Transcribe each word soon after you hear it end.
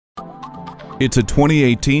It's a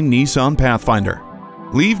 2018 Nissan Pathfinder.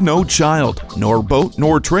 Leave no child, nor boat,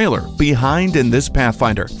 nor trailer behind in this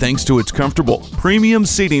Pathfinder thanks to its comfortable, premium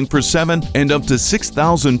seating for 7 and up to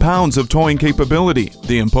 6,000 pounds of towing capability.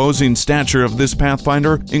 The imposing stature of this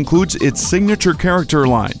Pathfinder includes its signature character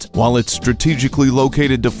lines, while its strategically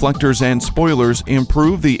located deflectors and spoilers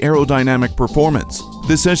improve the aerodynamic performance.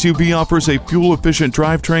 This SUV offers a fuel-efficient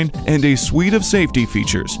drivetrain and a suite of safety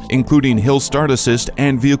features, including hill start assist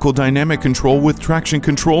and vehicle dynamic control with traction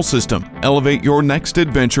control system. Elevate your next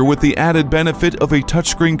adventure with the added benefit of a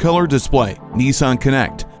touchscreen color display, Nissan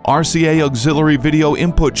Connect, RCA auxiliary video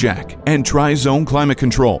input jack, and tri-zone climate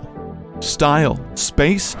control. Style,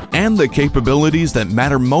 space, and the capabilities that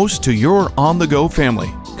matter most to your on-the-go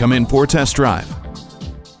family. Come in for a test drive.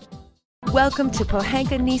 Welcome to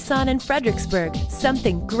Pohanka Nissan in Fredericksburg.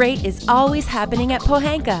 Something great is always happening at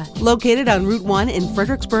Pohanka. Located on Route 1 in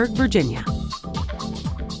Fredericksburg, Virginia.